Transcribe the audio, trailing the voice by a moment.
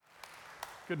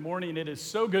Good morning. It is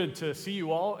so good to see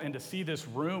you all and to see this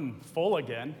room full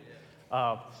again.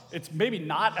 It's maybe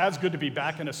not as good to be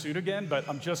back in a suit again, but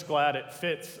I'm just glad it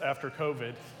fits after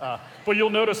COVID. But you'll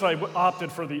notice I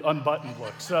opted for the unbuttoned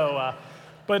look.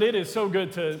 But it is so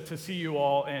good to see you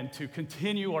all and to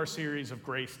continue our series of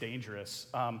Grace Dangerous.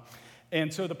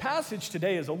 And so the passage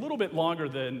today is a little bit longer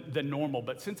than normal,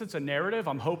 but since it's a narrative,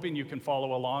 I'm hoping you can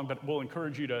follow along, but we'll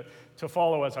encourage you to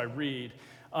follow as I read.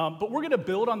 But we're going to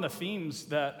build on the themes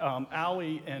that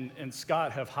Allie and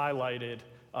Scott have highlighted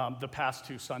the past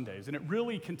 2 Sundays. And it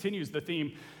really continues the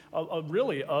theme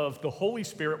really of the Holy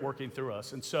Spirit working through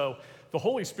us. And so the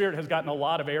Holy Spirit has gotten a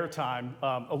lot of airtime,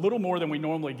 a little more than we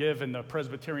normally give in the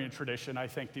Presbyterian tradition, I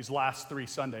think, these last 3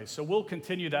 Sundays. So we'll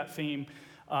continue that theme.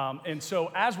 And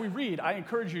so as we read, I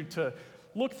encourage you to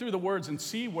look through the words and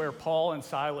see where Paul and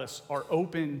Silas are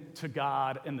open to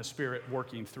God and the Spirit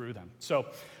working through them. So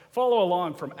follow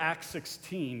along from Acts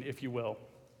 16, if you will.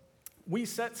 We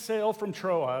set sail from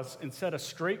Troas and set a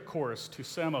straight course to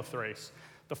Samothrace,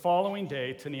 the following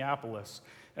day to Neapolis,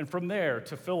 and from there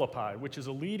to Philippi, which is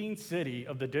a leading city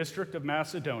of the district of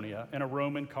Macedonia and a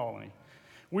Roman colony.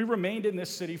 We remained in this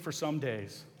city for some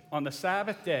days. On the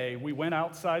Sabbath day, we went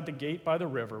outside the gate by the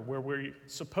river where we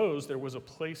supposed there was a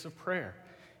place of prayer,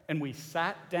 and we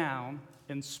sat down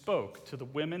and spoke to the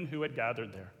women who had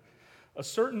gathered there. A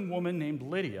certain woman named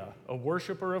Lydia, a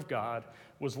worshiper of God,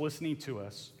 was listening to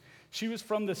us. She was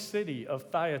from the city of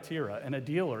Thyatira and a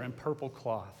dealer in purple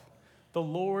cloth. The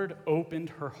Lord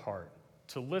opened her heart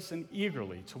to listen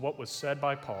eagerly to what was said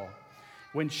by Paul.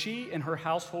 When she and her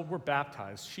household were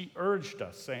baptized, she urged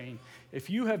us, saying, "If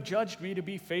you have judged me to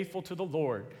be faithful to the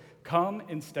Lord, come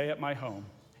and stay at my home."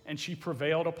 And she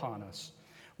prevailed upon us.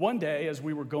 One day, as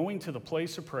we were going to the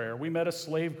place of prayer, we met a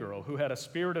slave girl who had a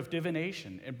spirit of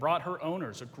divination and brought her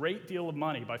owners a great deal of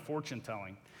money by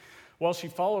fortune-telling. While she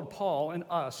followed Paul and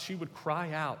us, she would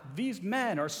cry out, "These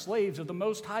men are slaves of the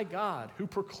Most High God, who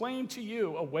proclaim to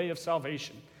you a way of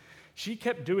salvation." She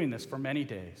kept doing this for many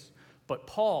days. But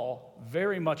Paul,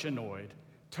 very much annoyed,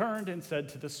 turned and said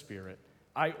to the spirit,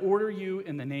 "I order you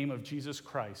in the name of Jesus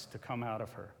Christ to come out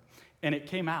of her." And it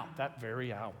came out that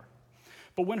very hour.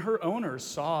 But when her owners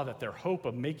saw that their hope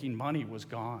of making money was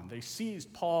gone, they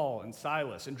seized Paul and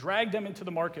Silas and dragged them into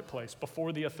the marketplace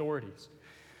before the authorities.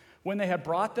 When they had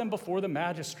brought them before the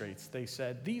magistrates, they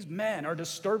said, "These men are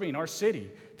disturbing our city.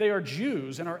 They are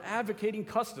Jews and are advocating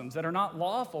customs that are not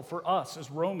lawful for us as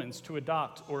Romans to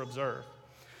adopt or observe."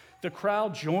 The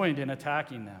crowd joined in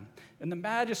attacking them, and the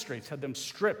magistrates had them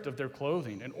stripped of their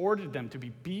clothing and ordered them to be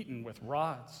beaten with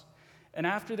rods. And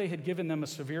after they had given them a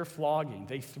severe flogging,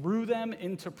 they threw them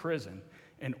into prison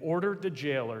and ordered the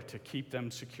jailer to keep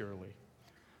them securely.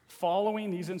 Following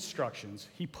these instructions,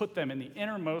 he put them in the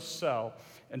innermost cell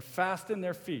and fastened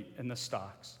their feet in the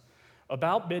stocks.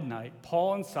 About midnight,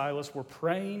 Paul and Silas were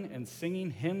praying and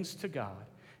singing hymns to God,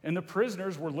 and the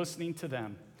prisoners were listening to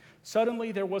them.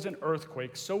 Suddenly there was an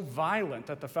earthquake so violent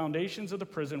that the foundations of the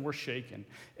prison were shaken,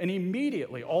 and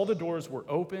immediately all the doors were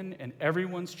open and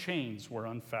everyone's chains were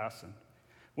unfastened.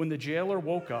 When the jailer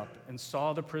woke up and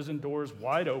saw the prison doors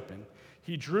wide open,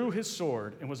 he drew his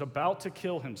sword and was about to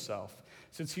kill himself,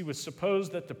 since he was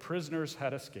supposed that the prisoners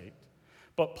had escaped.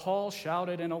 But Paul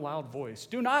shouted in a loud voice,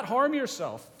 "Do not harm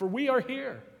yourself, for we are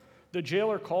here." The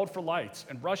jailer called for lights,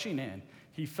 and rushing in,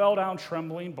 he fell down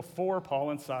trembling before Paul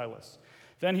and Silas.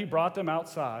 Then he brought them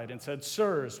outside and said,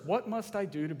 "Sirs, what must I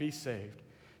do to be saved?"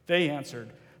 They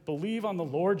answered, "Believe on the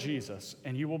Lord Jesus,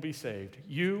 and you will be saved,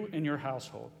 you and your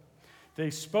household."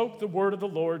 They spoke the word of the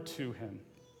Lord to him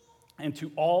and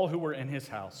to all who were in his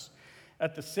house.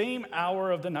 At the same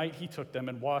hour of the night he took them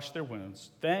and washed their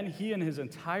wounds. Then he and his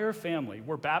entire family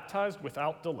were baptized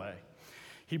without delay.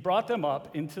 He brought them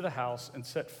up into the house and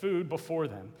set food before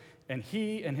them, and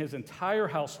he and his entire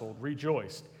household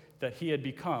rejoiced that he had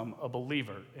become a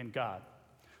believer in God.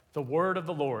 The word of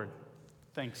the Lord.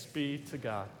 Thanks be to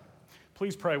God.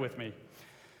 Please pray with me.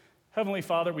 Heavenly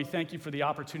Father, we thank you for the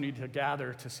opportunity to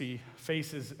gather to see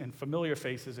faces and familiar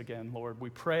faces again, Lord.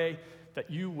 We pray that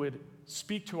you would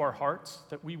speak to our hearts,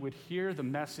 that we would hear the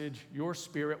message your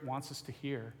Spirit wants us to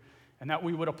hear, and that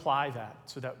we would apply that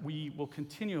so that we will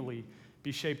continually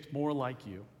be shaped more like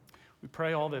you. We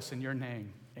pray all this in your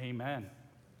name. Amen.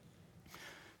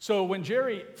 So when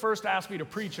Jerry first asked me to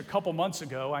preach a couple months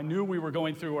ago, I knew we were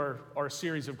going through our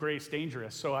series of Grace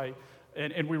Dangerous,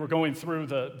 and we were going through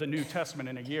the New Testament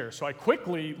in a year. So I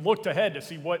quickly looked ahead to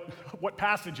see what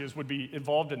passages would be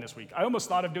involved in this week. I almost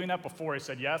thought of doing that before I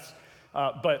said yes,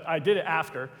 but I did it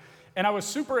after. And I was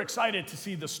super excited to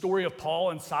see the story of Paul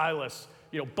and Silas,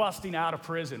 busting out of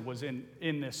prison was in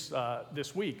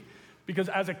this week. because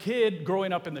as a kid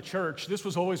growing up in the church, this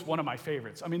was always one of my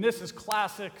favorites. I mean, this is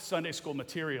classic Sunday school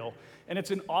material, and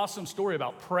it's an awesome story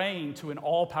about praying to an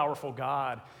all-powerful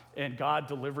God and God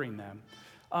delivering them.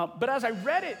 But as I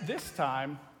read it this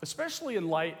time, especially in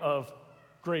light of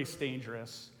Grace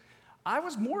Dangerous, I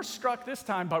was more struck this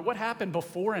time by what happened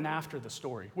before and after the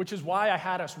story, which is why I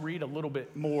had us read a little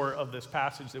bit more of this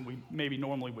passage than we maybe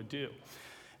normally would do.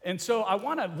 And so I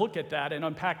want to look at that and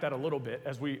unpack that a little bit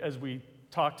as we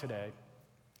talk today.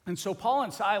 And so Paul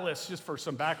and Silas, just for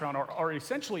some background, are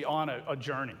essentially on a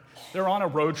journey. They're on a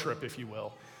road trip, if you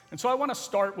will. And so I want to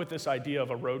start with this idea of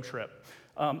a road trip.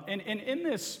 And in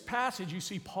this passage, you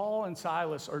see Paul and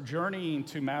Silas are journeying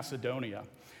to Macedonia.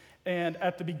 And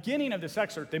at the beginning of this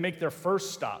excerpt, they make their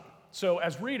first stop. So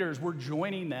as readers, we're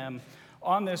joining them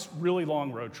on this really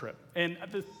long road trip. And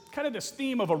this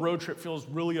theme of a road trip feels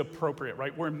really appropriate,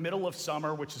 right? We're in middle of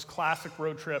summer, which is classic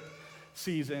road trip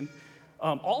season.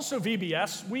 Also,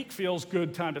 VBS week feels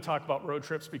good time to talk about road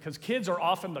trips because kids are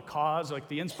often the cause, like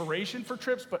the inspiration for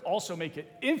trips, but also make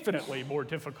it infinitely more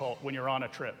difficult when you're on a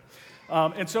trip.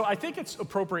 And so I think it's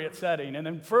appropriate setting. And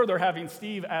then further, having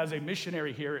Steve as a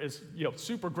missionary here is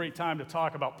super great time to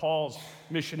talk about Paul's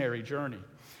missionary journey.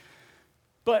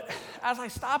 But as I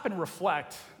stop and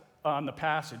reflect on the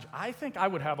passage, I think I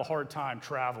would have a hard time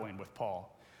traveling with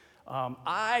Paul.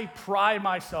 I pride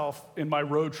myself in my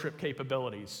road trip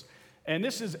capabilities. And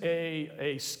this is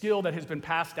a skill that has been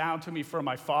passed down to me from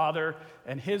my father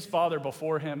and his father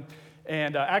before him.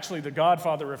 And actually, the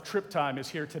godfather of trip time is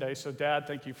here today. So, Dad,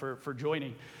 thank you for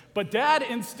joining. But Dad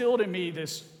instilled in me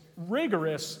this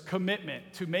rigorous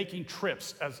commitment to making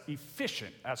trips as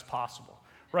efficient as possible,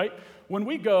 right? When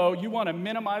we go, you want to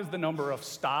minimize the number of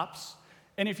stops.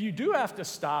 And if you do have to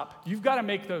stop, you've got to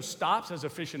make those stops as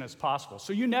efficient as possible.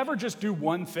 So you never just do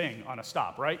one thing on a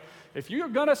stop, right? If you're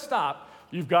going to stop,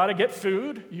 you've got to get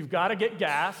food, you've got to get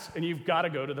gas, and you've got to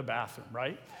go to the bathroom,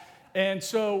 right? And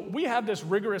so we have this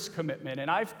rigorous commitment,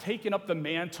 and I've taken up the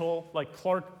mantle, like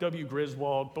Clark W.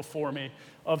 Griswold before me,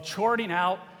 of charting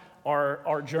out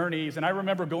our journeys. And I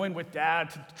remember going with Dad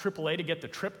to AAA to get the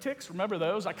triptychs. Remember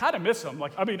those? I kind of miss them.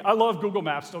 I love Google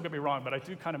Maps, don't get me wrong, but I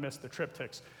do kind of miss the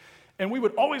triptychs. And we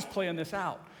would always plan this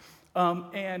out.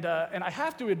 And I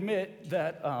have to admit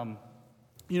that,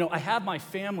 I have my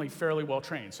family fairly well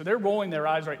trained. So they're rolling their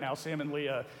eyes right now, Sam and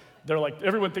Leah. They're like,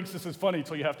 everyone thinks this is funny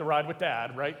until you have to ride with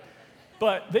Dad, right?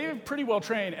 But they're pretty well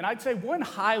trained. And I'd say one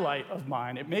highlight of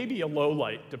mine, it may be a low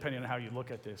light, depending on how you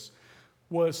look at this,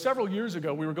 was several years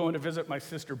ago, we were going to visit my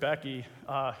sister Becky,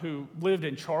 who lived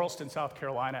in Charleston, South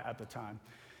Carolina at the time.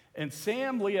 And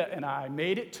Sam, Leah, and I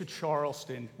made it to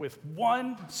Charleston with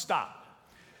one stop.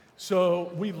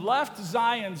 So we left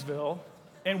Zionsville,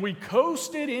 and we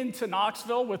coasted into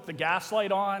Knoxville with the gas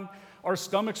light on. Our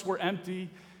stomachs were empty,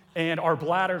 and our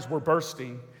bladders were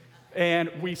bursting.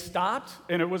 And we stopped,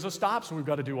 and it was a stop, so we've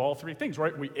got to do all three things,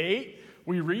 right? We ate,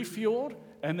 we refueled,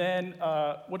 and then,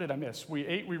 what did I miss? We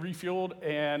ate, we refueled,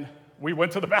 and we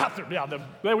went to the bathroom.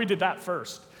 Yeah, we did that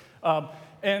first.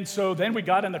 And so then we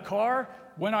got in the car,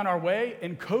 went on our way,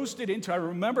 and coasted into, I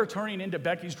remember turning into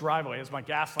Becky's driveway as my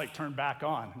gas light turned back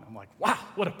on. And I'm like, wow,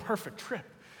 what a perfect trip.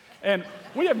 And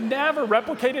we have never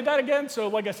replicated that again. So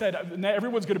like I said,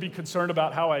 everyone's going to be concerned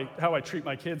about how I treat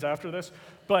my kids after this.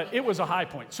 But it was a high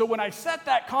point. So when I set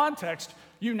that context,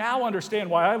 you now understand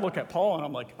why I look at Paul and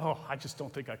I'm like, oh, I just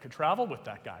don't think I could travel with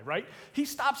that guy, right? He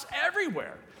stops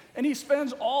everywhere. And he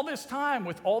spends all this time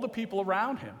with all the people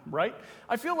around him, right?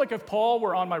 I feel like if Paul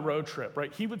were on my road trip,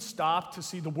 right, he would stop to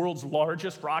see the world's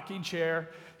largest rocking chair.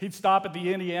 He'd stop at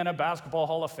the Indiana Basketball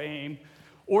Hall of Fame.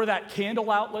 Or that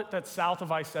candle outlet that's south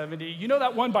of I-70. You know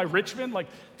that one by Richmond? Like,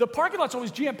 the parking lot's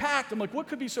always jam-packed. I'm like, what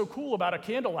could be so cool about a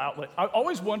candle outlet? I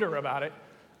always wonder about it.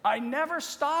 I never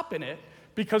stop in it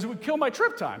because it would kill my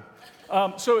trip time.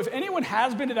 So if anyone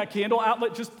has been to that candle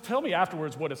outlet, just tell me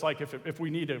afterwards what it's like if we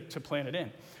need to plan it in.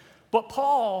 But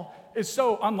Paul is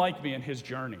so unlike me in his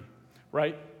journey,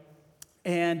 right?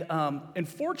 And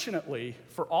fortunately,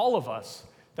 for all of us,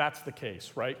 that's the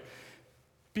case, right?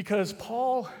 Because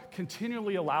Paul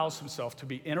continually allows himself to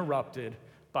be interrupted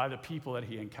by the people that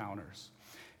he encounters.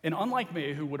 And unlike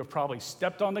me, who would have probably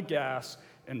stepped on the gas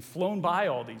and flown by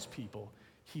all these people,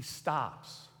 he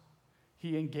stops,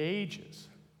 he engages,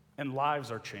 and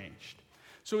lives are changed.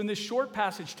 So in this short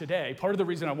passage today, part of the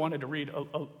reason I wanted to read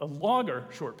a longer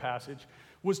short passage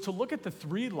was to look at the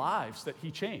three lives that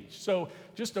he changed. So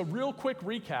just a real quick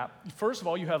recap. First of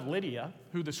all, you have Lydia,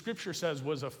 who the scripture says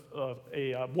was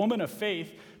a woman of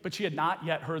faith, but she had not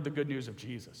yet heard the good news of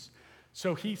Jesus.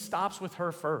 So he stops with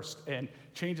her first and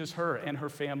changes her and her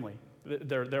family,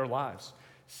 their lives.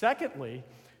 Secondly,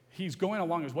 he's going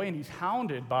along his way, and he's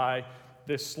hounded by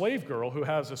this slave girl who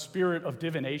has a spirit of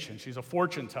divination. She's a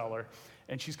fortune teller,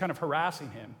 and she's kind of harassing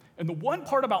him. And the one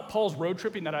part about Paul's road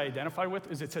tripping that I identify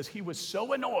with is it says he was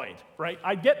so annoyed, right?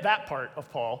 I get that part of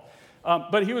Paul,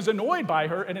 but he was annoyed by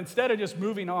her, and instead of just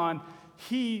moving on,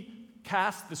 he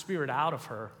cast the spirit out of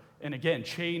her, and again,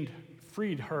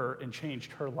 freed her and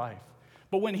changed her life.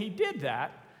 But when he did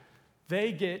that,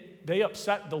 they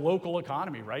upset the local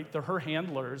economy, right? Her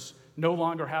handlers no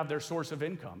longer have their source of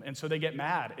income. And so they get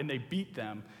mad and they beat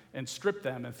them and strip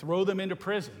them and throw them into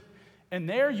prison. And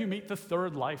there you meet the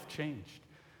third life changed.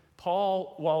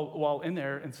 Paul, while in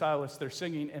there, and Silas, they're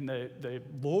singing, and the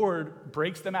Lord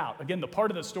breaks them out. Again, the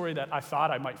part of the story that I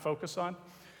thought I might focus on.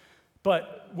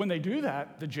 But when they do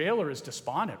that, the jailer is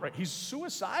despondent, right? He's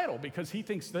suicidal because he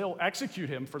thinks they'll execute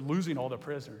him for losing all the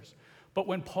prisoners. But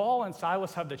when Paul and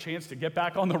Silas have the chance to get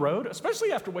back on the road,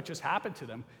 especially after what just happened to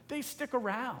them, they stick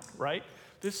around, right?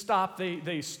 This stop,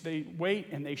 they wait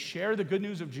and they share the good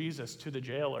news of Jesus to the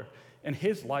jailer, and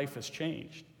his life has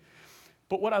changed.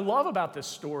 But what I love about this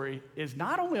story is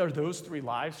not only are those three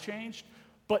lives changed,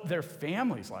 but their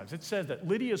families' lives. It says that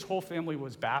Lydia's whole family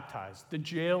was baptized. The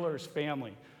jailer's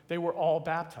family, they were all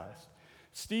baptized.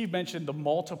 Steve mentioned the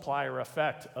multiplier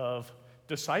effect of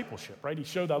discipleship, right? He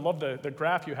showed, I love the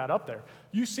graph you had up there.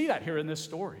 You see that here in this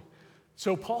story.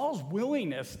 So Paul's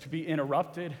willingness to be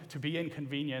interrupted, to be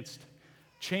inconvenienced,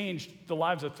 changed the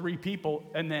lives of three people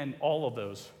and then all of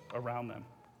those around them.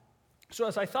 So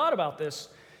as I thought about this,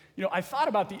 I thought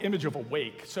about the image of a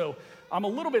wake. So I'm a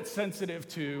little bit sensitive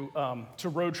to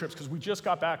road trips because we just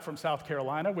got back from South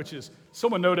Carolina, which is,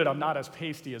 someone noted I'm not as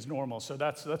pasty as normal, so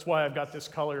that's why I've got this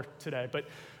color today. But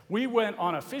we went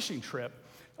on a fishing trip,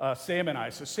 Sam and I.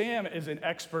 So Sam is an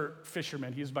expert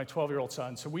fisherman. He's my 12-year-old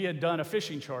son. So we had done a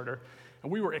fishing charter,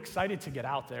 and we were excited to get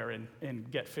out there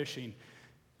and get fishing.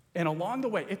 And along the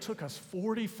way, it took us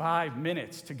 45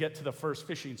 minutes to get to the first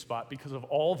fishing spot because of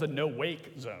all the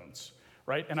no-wake zones,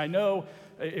 right? And I know,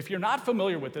 if you're not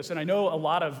familiar with this, and I know a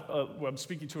lot of, I'm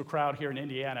speaking to a crowd here in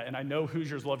Indiana, and I know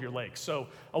Hoosiers love your lakes. So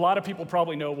a lot of people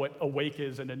probably know what a wake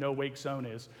is and a no-wake zone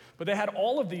is. But they had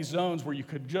all of these zones where you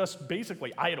could just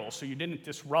basically idle so you didn't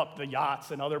disrupt the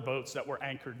yachts and other boats that were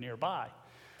anchored nearby.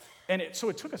 And so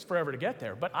it took us forever to get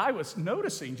there. But I was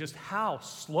noticing just how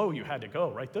slow you had to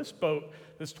go, right? This boat,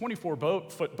 this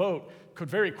 24-foot boat, could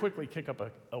very quickly kick up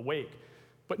a wake.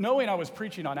 But knowing I was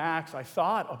preaching on Acts, I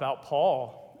thought about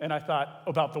Paul, and I thought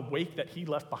about the wake that he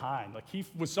left behind. Like, he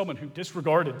was someone who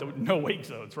disregarded the no-wake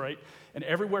zones, right? And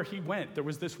everywhere he went, there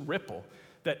was this ripple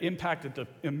that impacted the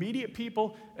immediate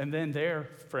people and then their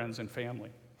friends and family.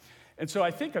 And so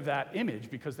I think of that image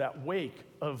because that wake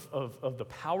of the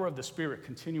power of the Spirit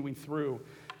continuing through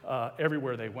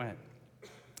everywhere they went.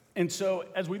 And so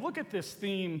as we look at this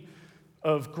theme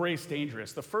of grace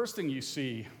dangerous, the first thing you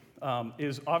see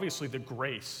is obviously the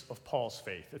grace of Paul's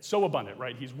faith. It's so abundant,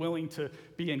 right? He's willing to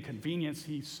be inconvenienced.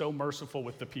 He's so merciful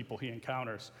with the people he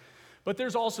encounters. But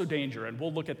there's also danger, and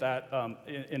we'll look at that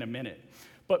in a minute.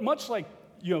 But much like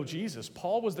Jesus,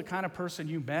 Paul was the kind of person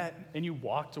you met and you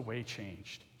walked away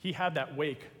changed. He had that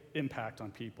wake impact on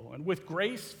people. And with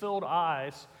grace-filled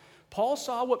eyes, Paul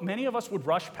saw what many of us would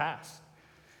rush past.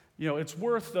 It's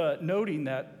worth noting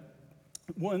that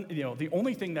the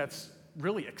only thing that's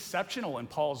really exceptional in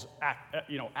Paul's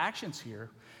actions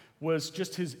here was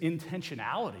just his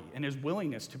intentionality and his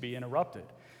willingness to be interrupted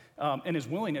and his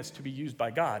willingness to be used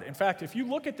by God. In fact, if you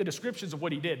look at the descriptions of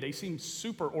what he did, they seem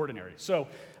super ordinary. So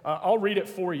I'll read it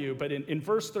for you, but in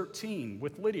verse 13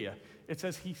 with Lydia, it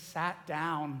says he sat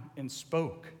down and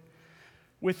spoke.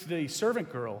 With the servant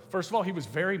girl, first of all, he was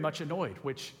very much annoyed,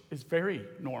 which is very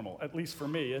normal, at least for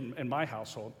me in my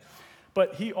household.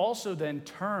 But he also then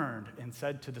turned and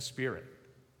said to the Spirit.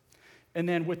 And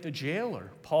then with the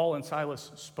jailer, Paul and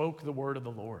Silas spoke the word of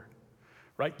the Lord.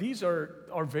 Right? These are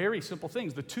very simple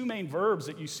things. The two main verbs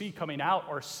that you see coming out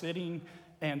are sitting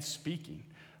and speaking.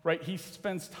 Right? He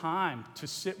spends time to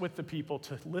sit with the people,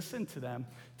 to listen to them,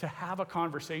 to have a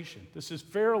conversation. This is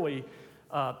fairly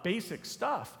basic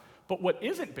stuff. But what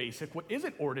isn't basic, what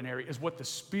isn't ordinary, is what the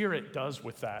Spirit does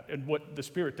with that and what the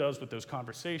Spirit does with those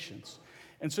conversations.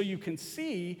 And so you can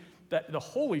see that the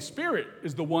Holy Spirit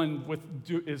is the one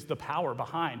is the power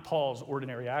behind Paul's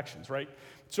ordinary actions, right?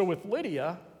 So with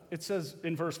Lydia, it says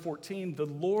in verse 14, the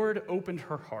Lord opened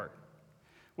her heart.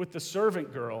 With the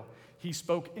servant girl, he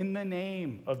spoke in the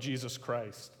name of Jesus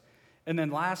Christ. And then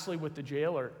lastly, with the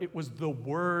jailer, it was the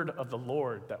word of the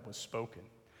Lord that was spoken.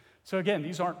 So again,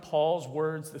 these aren't Paul's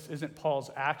words. This isn't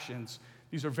Paul's actions.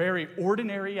 These are very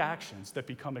ordinary actions that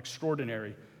become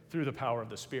extraordinary through the power of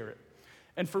the Spirit.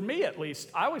 And for me, at least,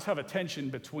 I always have a tension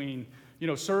between,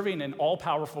 serving an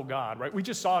all-powerful God, right? We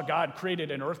just saw God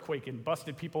created an earthquake and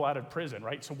busted people out of prison,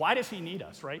 right? So why does he need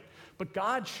us, right? But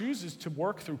God chooses to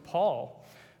work through Paul,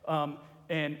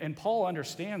 and Paul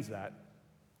understands that.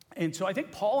 And so I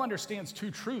think Paul understands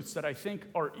two truths that I think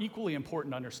are equally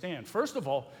important to understand. First of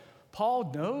all,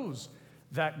 Paul knows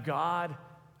that God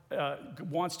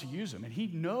wants to use him, and he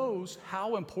knows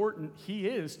how important he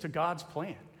is to God's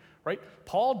plan, right?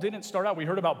 Paul didn't start out, we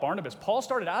heard about Barnabas. Paul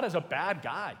started out as a bad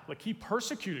guy. Like, he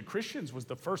persecuted Christians was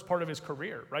the first part of his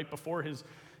career, right? Before his,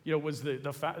 was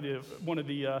one of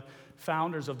the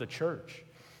founders of the church.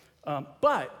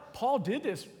 But Paul did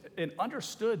this and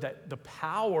understood that the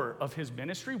power of his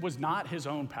ministry was not his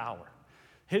own power.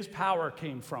 His power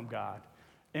came from God.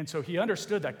 And so he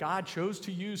understood that God chose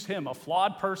to use him, a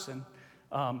flawed person,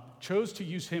 chose to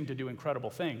use him to do incredible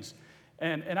things.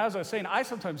 And as I was saying, I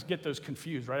sometimes get those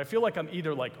confused, right? I feel like I'm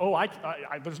either like,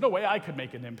 there's no way I could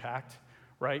make an impact,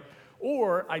 right?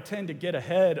 Or I tend to get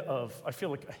ahead of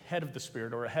the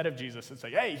Spirit or ahead of Jesus and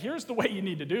say, hey, here's the way you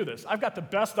need to do this. I've got the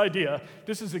best idea.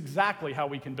 This is exactly how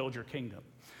we can build your kingdom.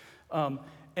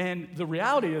 And the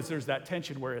reality is there's that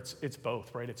tension where it's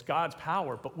both, right? It's God's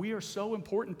power, but we are so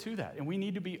important to that, and we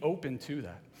need to be open to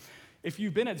that. If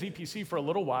you've been at ZPC for a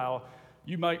little while,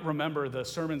 you might remember the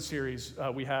sermon series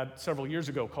we had several years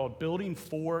ago called Building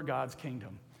for God's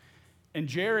Kingdom. And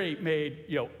Jerry made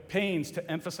pains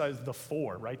to emphasize the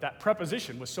for, right? That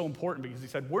preposition was so important because he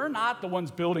said, we're not the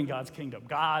ones building God's kingdom.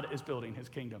 God is building his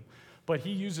kingdom. But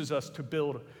he uses us to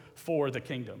build for the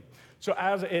kingdom. So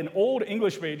as an old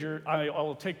English major,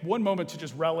 I'll take one moment to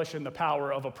just relish in the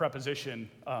power of a preposition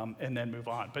and then move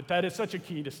on. But that is such a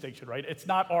key distinction, right? It's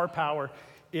not our power,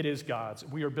 it is God's.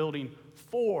 We are building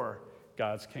for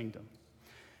God's kingdom.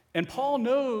 And Paul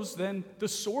knows then the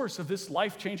source of this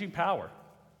life-changing power.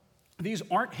 These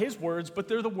aren't his words, but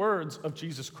they're the words of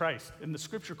Jesus Christ. And the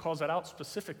scripture calls that out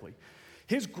specifically.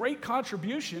 His great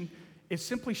contribution is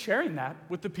simply sharing that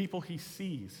with the people he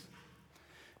sees.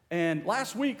 And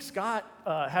last week, Scott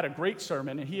had a great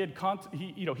sermon, and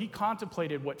he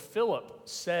contemplated what Philip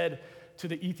said to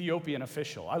the Ethiopian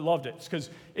official. I loved it because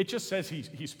it just says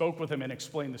he spoke with him and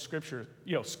explained the scripture.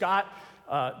 Scott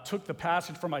took the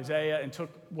passage from Isaiah and took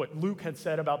what Luke had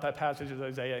said about that passage of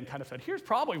Isaiah and kind of said, here's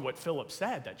probably what Philip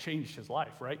said that changed his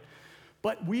life, right?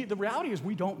 But the reality is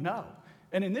we don't know.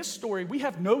 And in this story, we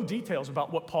have no details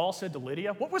about what Paul said to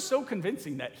Lydia. What was so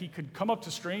convincing that he could come up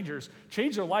to strangers,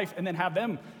 change their life, and then have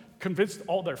them convince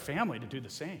all their family to do the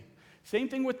same? Same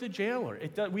thing with the jailer.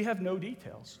 We have no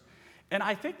details. And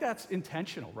I think that's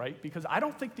intentional, right? Because I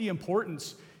don't think the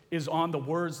importance is on the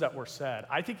words that were said.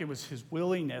 I think it was his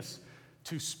willingness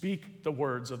to speak the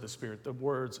words of the Spirit, the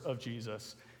words of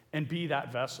Jesus, and be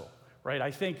that vessel, right?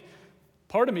 I think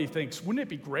part of me thinks, wouldn't it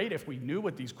be great if we knew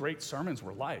what these great sermons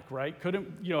were like, right?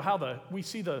 We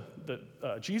see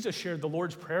Jesus shared the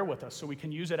Lord's Prayer with us so we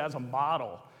can use it as a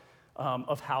model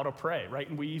of how to pray, right?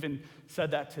 And we even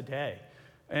said that today.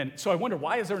 And so I wonder,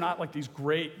 why is there not like these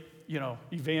great,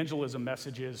 evangelism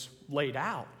messages laid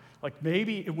out? Like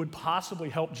maybe it would possibly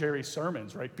help Jerry's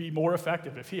sermons, right, be more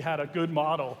effective if he had a good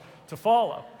model to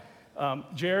follow.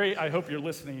 Jerry, I hope you're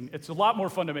listening. It's a lot more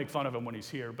fun to make fun of him when he's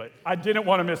here, but I didn't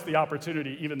want to miss the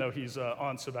opportunity even though he's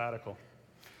on sabbatical.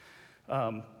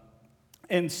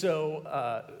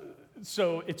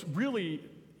 So it's really,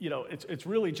 it's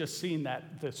really just seeing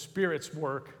that the Spirit's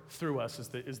work through us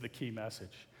is the key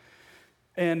message.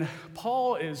 And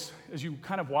Paul is, as you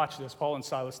kind of watch this, Paul and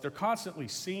Silas, they're constantly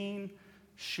seeing,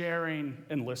 sharing,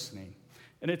 and listening.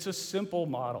 And it's a simple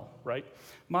model, right?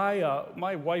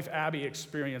 My wife, Abby,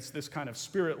 experienced this kind of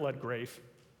Spirit-led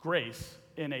grace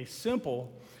in a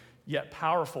simple yet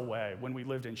powerful way when we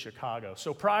lived in Chicago.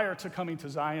 So prior to coming to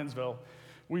Zionsville,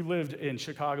 we lived in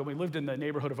Chicago. We lived in the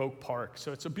neighborhood of Oak Park.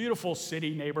 So it's a beautiful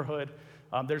city neighborhood.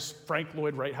 There's Frank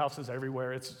Lloyd Wright houses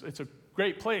everywhere. It's a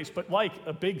great place, but like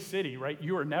a big city, right,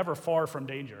 you are never far from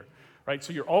danger, right?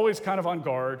 So you're always kind of on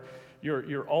guard.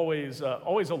 You're always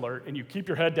alert, and you keep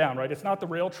your head down, right? It's not the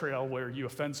rail trail where you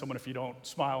offend someone if you don't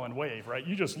smile and wave, right?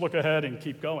 You just look ahead and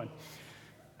keep going.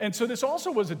 And so this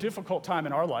also was a difficult time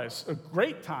in our lives, a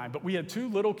great time, but we had two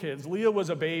little kids. Leah was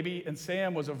a baby, and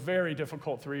Sam was a very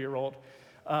difficult 3-year-old.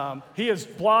 He has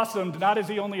blossomed. Not is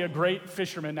he only a great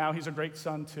fisherman, now he's a great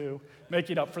son too,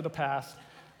 making up for the past.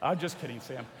 I'm just kidding,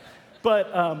 Sam.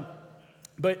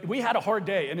 But we had a hard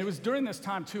day, and it was during this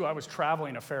time too, I was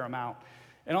traveling a fair amount.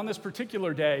 And on this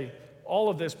particular day, all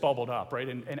of this bubbled up, right?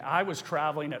 And I was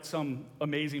traveling at some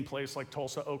amazing place like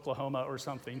Tulsa, Oklahoma or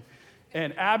something.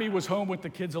 And Abby was home with the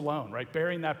kids alone, right?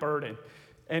 Bearing that burden.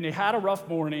 And they had a rough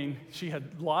morning. She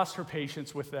had lost her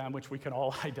patience with them, which we can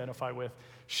all identify with.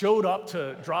 Showed up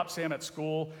to drop Sam at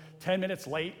school 10 minutes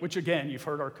late, which again, you've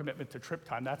heard our commitment to trip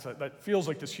time. That feels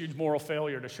like this huge moral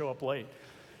failure to show up late.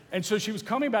 And so she was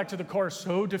coming back to the car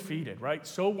so defeated, right?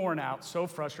 So worn out, so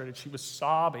frustrated. She was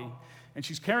sobbing. And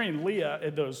she's carrying Leah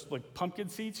in those like pumpkin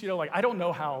seats, I don't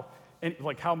know how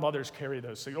mothers carry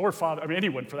those things, or father,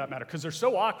 anyone for that matter, because they're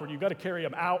so awkward. You've got to carry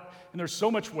them out, and there's so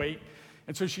much weight.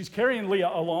 And so she's carrying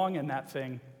Leah along in that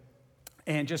thing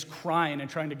and just crying and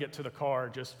trying to get to the car,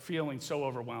 just feeling so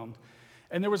overwhelmed.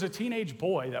 And there was a teenage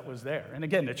boy that was there. And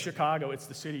again, it's Chicago, it's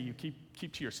the city. You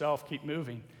keep to yourself, keep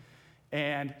moving.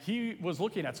 And he was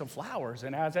looking at some flowers.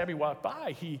 And as Abby walked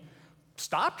by, he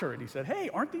stopped her and he said, "Hey,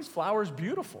 aren't these flowers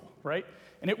beautiful?" Right?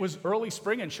 And it was early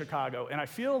spring in Chicago. And I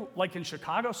feel like in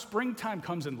Chicago, springtime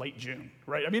comes in late June,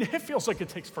 right? It feels like it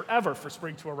takes forever for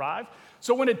spring to arrive.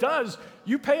 So when it does,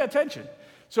 you pay attention.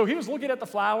 So he was looking at the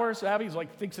flowers. Abby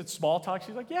thinks it's small talk.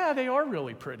 She's like, "Yeah, they are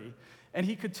really pretty." And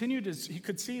he could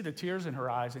see the tears in her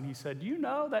eyes. And he said, "Do you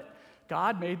know that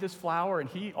God made this flower and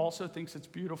he also thinks it's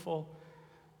beautiful?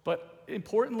 But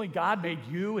importantly, God made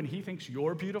you and he thinks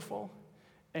you're beautiful.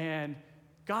 And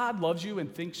God loves you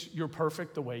and thinks you're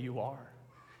perfect the way you are."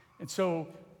 And so,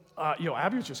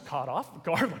 Abby was just caught off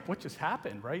guard, like, what just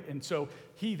happened, right? And so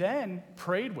he then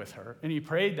prayed with her, and he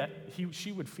prayed that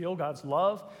she would feel God's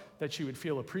love, that she would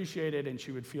feel appreciated, and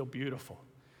she would feel beautiful.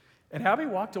 And Abby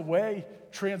walked away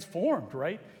transformed,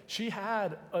 right? She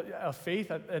had a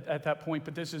faith at that point,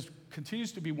 but this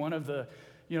continues to be one of the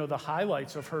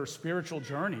highlights of her spiritual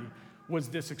journey, was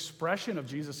this expression of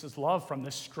Jesus' love from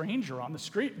this stranger on the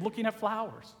street looking at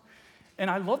flowers. And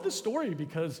I love this story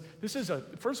because this is,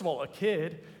 first of all, a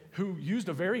kid who used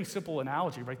a very simple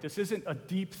analogy, right? This isn't a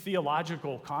deep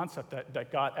theological concept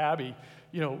that got Abby,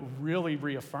 really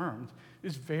reaffirmed.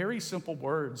 It's very simple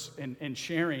words and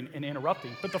sharing and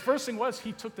interrupting. But the first thing was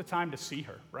he took the time to see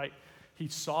her, right? He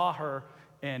saw her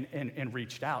and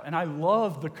reached out. And I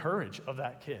love the courage of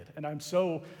that kid. And I'm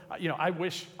so, I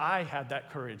wish I had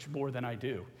that courage more than I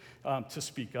do to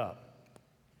speak up.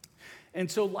 And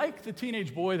so like the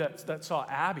teenage boy that saw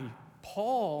Abby,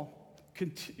 Paul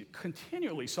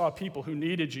continually saw people who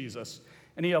needed Jesus,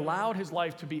 and he allowed his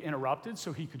life to be interrupted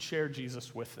so he could share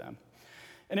Jesus with them.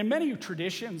 And in many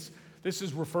traditions, this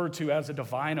is referred to as a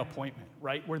divine appointment,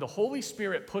 right? Where the Holy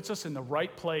Spirit puts us in the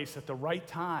right place at the right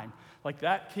time, like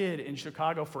that kid in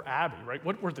Chicago for Abby, right?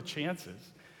 What were the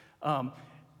chances?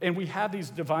 And we have these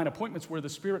divine appointments where the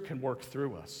Spirit can work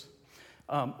through us.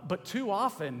 But too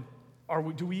often,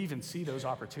 do we even see those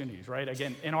opportunities, right?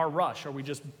 Again, in our rush, are we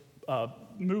just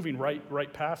moving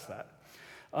right past that?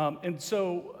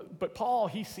 But Paul,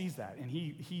 he sees that, and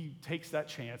he takes that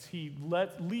chance. He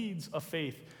leads a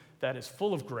faith that is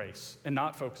full of grace and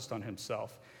not focused on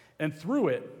himself. And through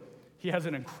it, he has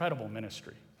an incredible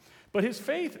ministry. But his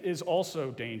faith is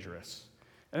also dangerous.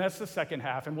 And that's the second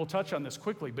half, and we'll touch on this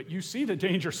quickly, but you see the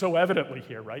danger so evidently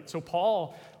here, right? So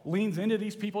Paul leans into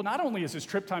these people. Not only is his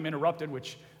trip time interrupted,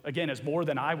 which, again, is more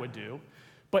than I would do,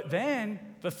 but then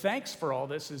the thanks for all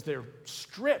this is they're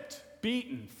stripped,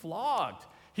 beaten, flogged.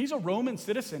 He's a Roman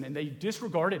citizen, and they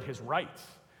disregarded his rights.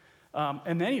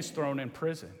 And then he's thrown in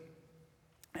prison.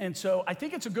 And so I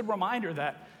think it's a good reminder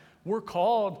that we're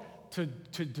called to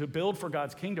build for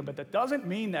God's kingdom, but that doesn't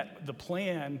mean that the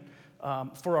plan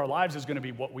for our lives is going to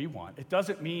be what we want. It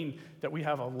doesn't mean that we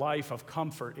have a life of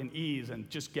comfort and ease and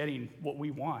just getting what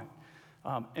we want.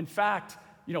 In fact,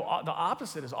 the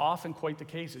opposite is often quite the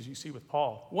case, as you see with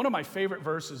Paul. One of my favorite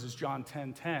verses is John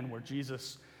 10:10, where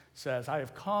Jesus says, "I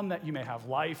have come that you may have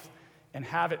life and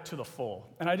have it to the full."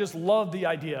 And I just love the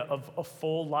idea of a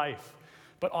full life.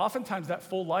 But oftentimes that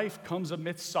full life comes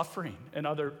amidst suffering and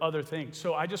other things.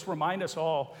 So I just remind us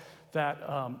all that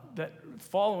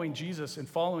following Jesus and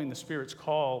following the Spirit's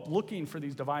call, looking for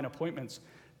these divine appointments,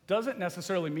 doesn't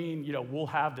necessarily mean we'll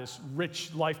have this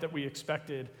rich life that we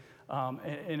expected.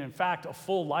 And in fact, a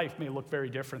full life may look very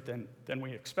different than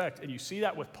we expect. And you see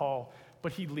that with Paul,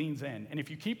 but he leans in. And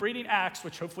if you keep reading Acts,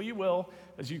 which hopefully you will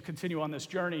as you continue on this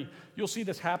journey, you'll see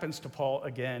this happens to Paul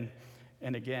again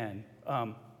and again.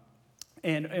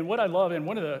 And what I love, and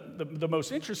one of the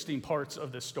most interesting parts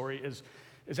of this story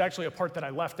is actually a part that I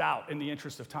left out in the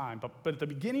interest of time. But at the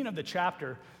beginning of the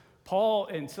chapter, Paul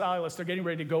and Silas, they're getting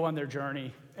ready to go on their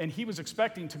journey, and he was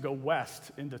expecting to go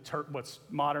west into what's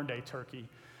modern-day Turkey.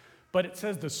 But it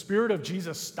says the Spirit of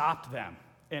Jesus stopped them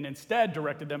and instead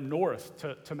directed them north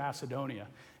to Macedonia.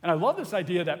 And I love this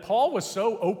idea that Paul was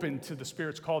so open to the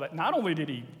Spirit's call that not only did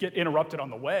he get interrupted on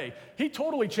the way, he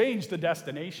totally changed the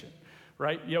destination,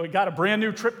 right? He got a brand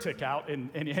new triptych out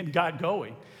and got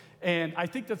going. And I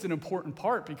think that's an important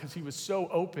part because he was so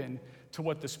open to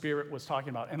what the Spirit was talking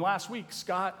about. And last week,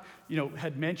 Scott,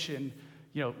 had mentioned,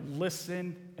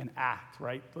 listen and act,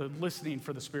 right? Listening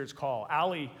for the Spirit's call.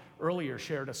 Allie earlier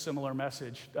shared a similar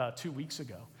message 2 weeks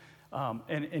ago.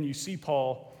 And you see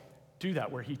Paul do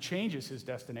that where he changes his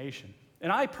destination.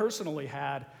 And I personally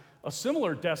had a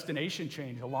similar destination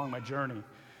change along my journey.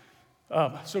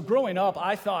 So growing up,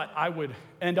 I thought I would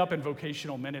end up in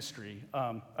vocational ministry.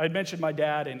 I had mentioned my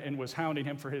dad and was hounding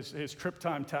him for his trip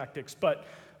time tactics, but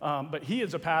he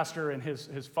is a pastor, and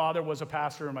his father was a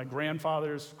pastor, and my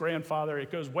grandfather's grandfather.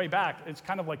 It goes way back. It's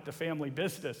kind of like the family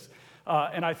business.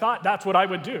 And I thought that's what I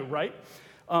would do, right?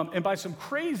 And by some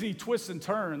crazy twists and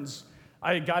turns,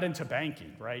 I got into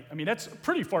banking, right? I mean, that's a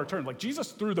pretty far turn. Like,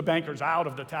 Jesus threw the bankers out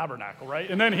of the tabernacle, right?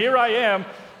 And then here I am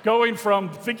going from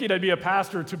thinking I'd be a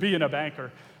pastor to being a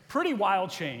banker. Pretty wild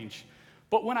change.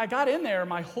 But when I got in there,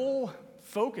 my whole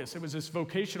focus, it was this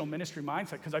vocational ministry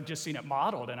mindset because I've just seen it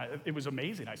modeled, and it was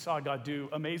amazing. I saw God do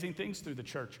amazing things through the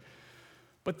church.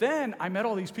 But then I met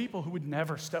all these people who would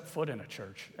never step foot in a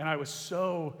church, and I was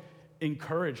so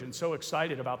encouraged and so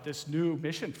excited about this new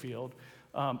mission field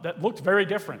that looked very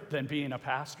different than being a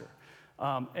pastor.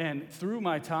 And through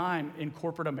my time in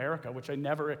corporate America, which I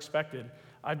never expected,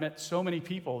 I've met so many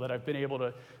people that I've been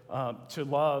able to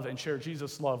love and share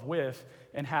Jesus' love with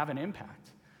and have an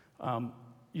impact.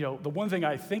 The one thing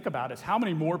I think about is how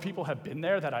many more people have been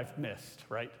there that I've missed,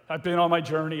 right? I've been on my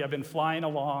journey. I've been flying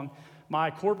along. My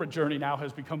corporate journey now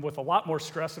has become with a lot more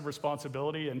stress and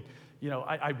responsibility, and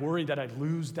I worry that I'd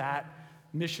lose that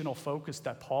missional focus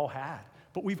that Paul had.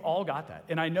 But we've all got that.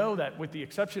 And I know that with the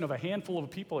exception of a handful of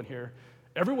people in here,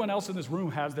 everyone else in this room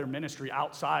has their ministry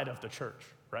outside of the church,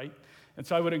 right? And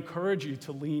so I would encourage you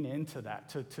to lean into that,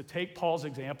 to take Paul's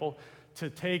example, to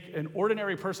take an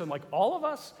ordinary person like all of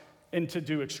us and to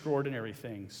do extraordinary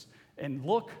things. And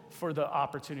look for the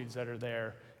opportunities that are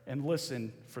there and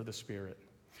listen for the Spirit.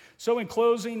 So in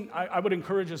closing, I would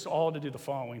encourage us all to do the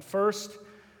following. First,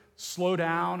 slow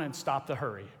down and stop the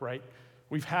hurry, right?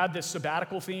 We've had this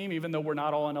sabbatical theme, even though we're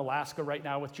not all in Alaska right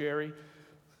now with Jerry.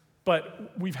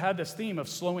 But we've had this theme of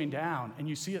slowing down, and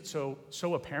you see it so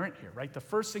apparent here, right? The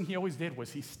first thing he always did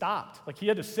was he stopped. Like, he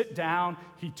had to sit down,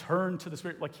 he turned to the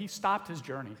Spirit, like he stopped his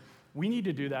journey. We need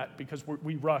to do that because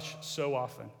we rush so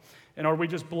often. And are we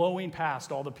just blowing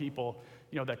past all the people,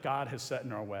 that God has set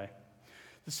in our way?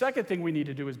 The second thing we need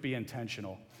to do is be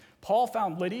intentional. Paul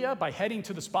found Lydia by heading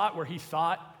to the spot where he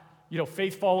thought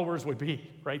faith followers would be,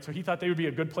 right? So he thought they would be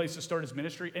a good place to start his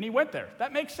ministry, and he went there.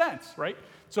 That makes sense, right?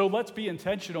 So let's be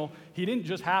intentional. He didn't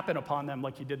just happen upon them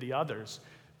like he did the others.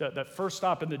 That first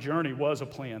stop in the journey was a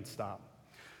planned stop.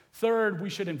 Third, we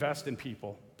should invest in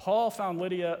people. Paul found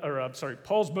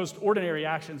Paul's most ordinary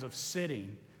actions of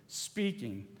sitting,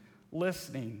 speaking,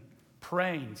 listening,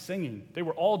 praying, singing, they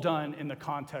were all done in the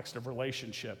context of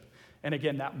relationship. And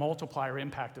again, that multiplier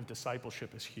impact of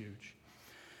discipleship is huge.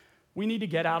 We need to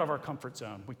get out of our comfort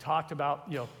zone. We talked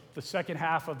about, the second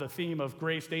half of the theme of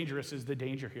grace dangerous is the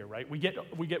danger here, right? We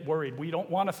get worried. We don't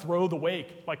want to throw the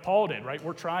wake like Paul did, right?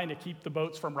 We're trying to keep the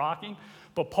boats from rocking,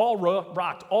 but Paul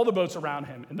rocked all the boats around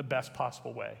him in the best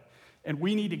possible way. And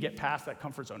we need to get past that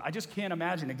comfort zone. I just can't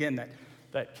imagine, again,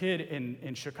 that kid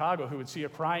in Chicago who would see a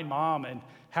crying mom and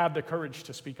have the courage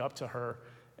to speak up to her.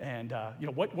 And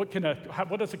what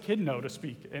does a kid know to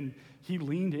speak? And he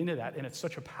leaned into that, and it's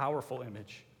such a powerful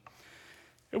image.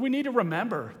 And we need to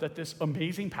remember that this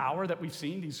amazing power that we've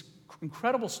seen, these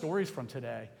incredible stories from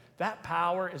today, that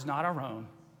power is not our own.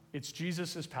 It's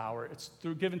Jesus' power. It's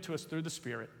given to us through the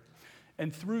Spirit.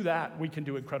 And through that, we can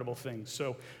do incredible things.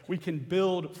 So we can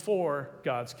build for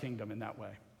God's kingdom in that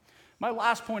way. My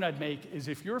last point I'd make is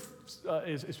if you're,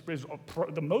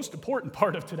 the most important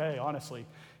part of today, honestly,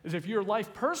 is if your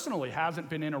life personally hasn't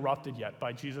been interrupted yet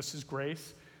by Jesus'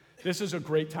 grace, this is a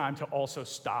great time to also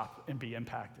stop and be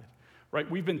impacted. Right?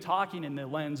 We've been talking in the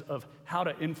lens of how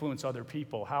to influence other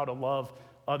people, how to love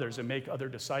others and make other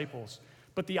disciples.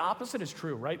 But the opposite is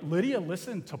true, right? Lydia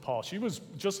listened to Paul. She was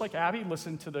just like Abby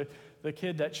listened to the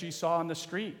kid that she saw on the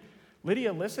street.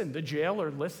 Lydia listened, the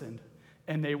jailer listened,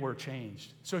 and they were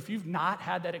changed. So if you've not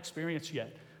had that experience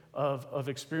yet of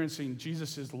experiencing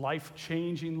Jesus'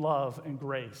 life-changing love and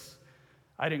grace,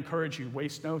 I'd encourage you,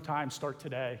 waste no time, start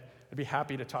today. I'd be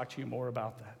happy to talk to you more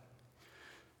about that.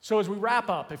 So as we wrap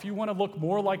up, if you want to look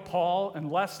more like Paul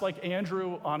and less like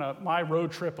Andrew on my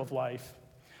road trip of life,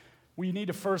 we need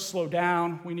to first slow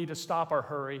down. We need to stop our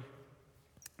hurry.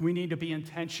 We need to be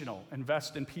intentional,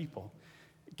 invest in people,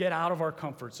 get out of our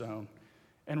comfort zone,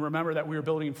 and remember that we are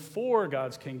building for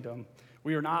God's kingdom.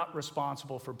 We are not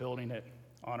responsible for building it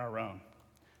on our own.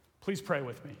 Please pray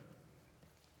with me.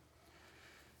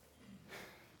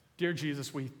 Dear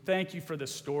Jesus, we thank you for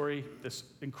this story, this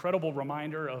incredible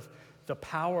reminder of the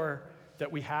power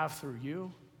that we have through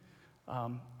you.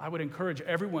 I would encourage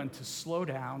everyone to slow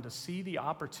down, to see the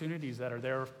opportunities that are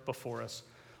there before us,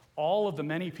 all of the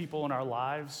many people in our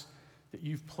lives that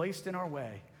you've placed in our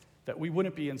way, that we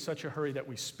wouldn't be in such a hurry that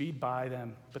we speed by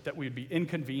them, but that we'd be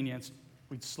inconvenienced,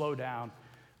 we'd slow down.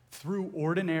 Through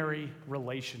ordinary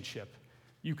relationship,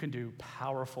 you can do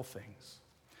powerful things.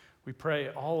 We pray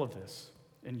all of this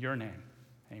in your name.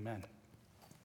 Amen.